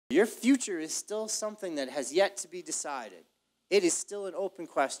Your future is still something that has yet to be decided. It is still an open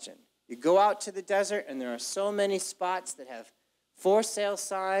question. You go out to the desert and there are so many spots that have for sale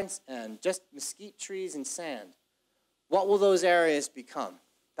signs and just mesquite trees and sand. What will those areas become?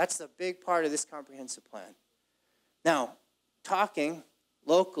 That's a big part of this comprehensive plan. Now, talking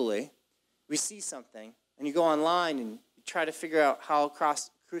locally, we see something and you go online and you try to figure out how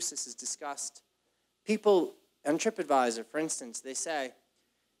Cruces is discussed. People on TripAdvisor, for instance, they say,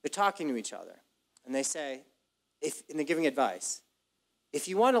 they're talking to each other, and they say, and they're giving advice. If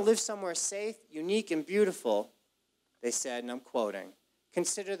you want to live somewhere safe, unique, and beautiful, they said, and I'm quoting,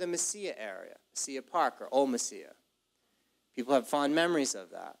 consider the Mesilla area, Mesilla Park, or Old Mesilla. People have fond memories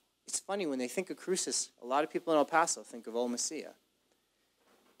of that. It's funny, when they think of Cruces, a lot of people in El Paso think of Old Mesilla.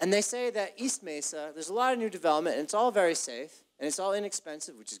 And they say that East Mesa, there's a lot of new development, and it's all very safe, and it's all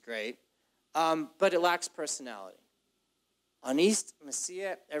inexpensive, which is great, but it lacks personality. On East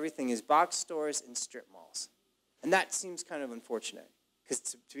Mesilla, everything is box stores and strip malls. And that seems kind of unfortunate, because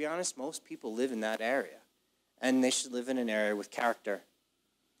to be honest, most people live in that area, and they should live in an area with character.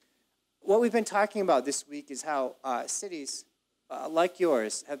 What we've been talking about this week is how cities like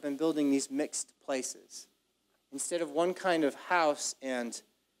yours have been building these mixed places. Instead of one kind of house and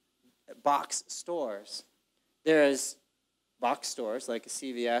box stores, there's box stores like a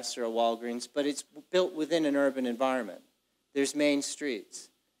CVS or a Walgreens, but it's built within an urban environment. There's main streets.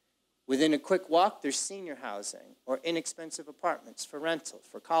 Within a quick walk, there's senior housing or inexpensive apartments for rental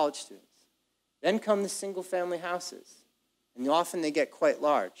for college students. Then come the single-family houses, and often they get quite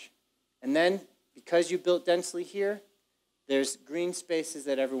large. And then, because you built densely here, there's green spaces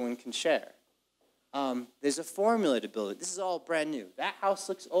that everyone can share. There's a formula to build it. This is all brand new. That house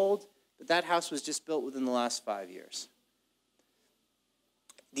looks old, but that house was just built within the last 5 years.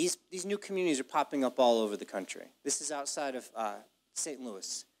 These new communities are popping up all over the country. This is outside of St.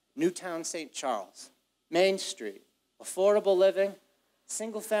 Louis, Newtown, St. Charles, Main Street, affordable living,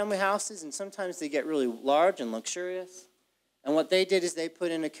 single-family houses, and sometimes they get really large and luxurious. And what they did is they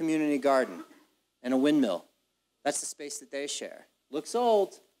put in a community garden and a windmill. That's the space that they share. Looks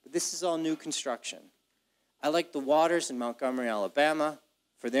old, but this is all new construction. I like the Waters in Montgomery, Alabama,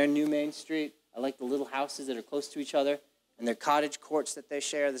 for their new Main Street. I like the little houses that are close to each other and their cottage courts that they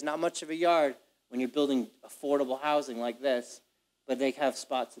share. There's not much of a yard when you're building affordable housing like this, but they have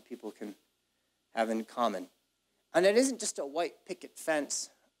spots that people can have in common. And it isn't just a white picket fence,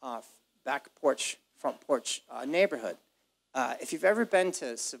 back porch, front porch neighborhood. If you've ever been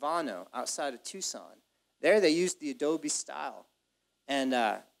to Savannah outside of Tucson, there they used the adobe style and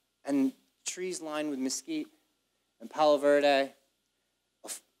trees lined with mesquite and Palo Verde,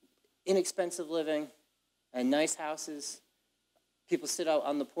 inexpensive living and nice houses. People sit out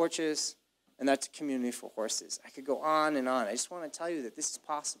on the porches, and that's a community for horses. I could go on and on. I just want to tell you that this is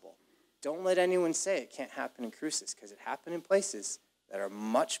possible. Don't let anyone say it can't happen in Cruces, because it happened in places that are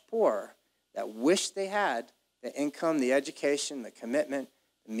much poorer, that wish they had the income, the education, the commitment,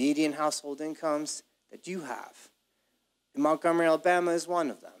 the median household incomes that you have. And Montgomery, Alabama is one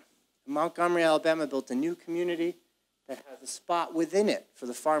of them. Montgomery, Alabama built a new community that has a spot within it for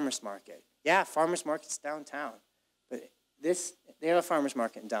the farmers market. Yeah, farmers market's downtown, but they have a farmers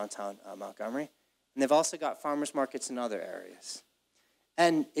market in downtown Montgomery, and they've also got farmers markets in other areas.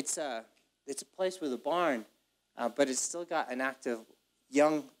 And it's a place with a barn, but it's still got an active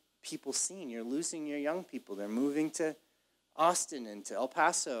young people scene. You're losing your young people. They're moving to Austin and to El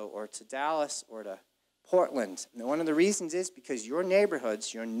Paso or to Dallas or to Portland. And one of the reasons is because your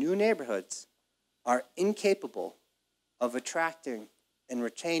neighborhoods, your new neighborhoods, are incapable of attracting and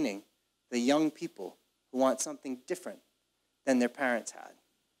retaining the young people who want something different than their parents had.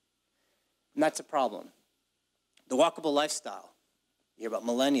 And that's a problem. The walkable lifestyle. You hear about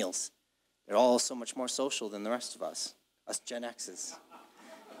millennials. They're all so much more social than the rest of us Gen X's.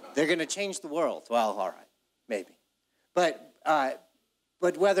 They're going to change the world. Well, all right, maybe. But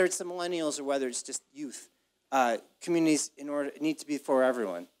whether it's the millennials or whether it's just youth, communities need to be for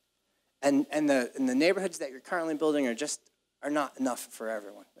everyone. And the neighborhoods that you're currently building are not enough for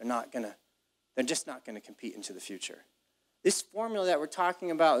everyone. They're just not going to compete into the future. This formula that we're talking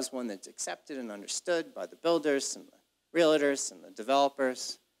about is one that's accepted and understood by the builders and the realtors and the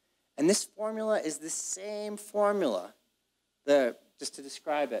developers. And this formula is the same formula. Just to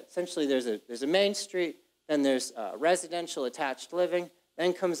describe it, essentially there's a main street, then there's residential attached living,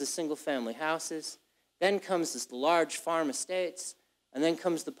 then comes the single-family houses, then comes the large farm estates, and then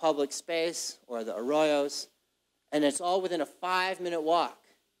comes the public space or the arroyos, and it's all within a 5-minute walk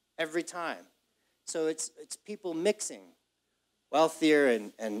every time. So it's people mixing, wealthier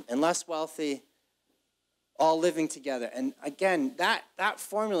and less wealthy, all living together. And again, that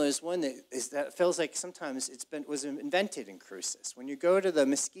formula is one that feels like sometimes was invented in Cruces. When you go to the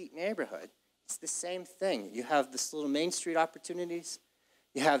Mesquite neighborhood, it's the same thing. You have this little Main Street opportunities,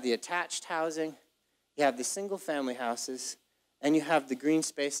 you have the attached housing, you have the single family houses, and you have the green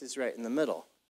spaces right in the middle.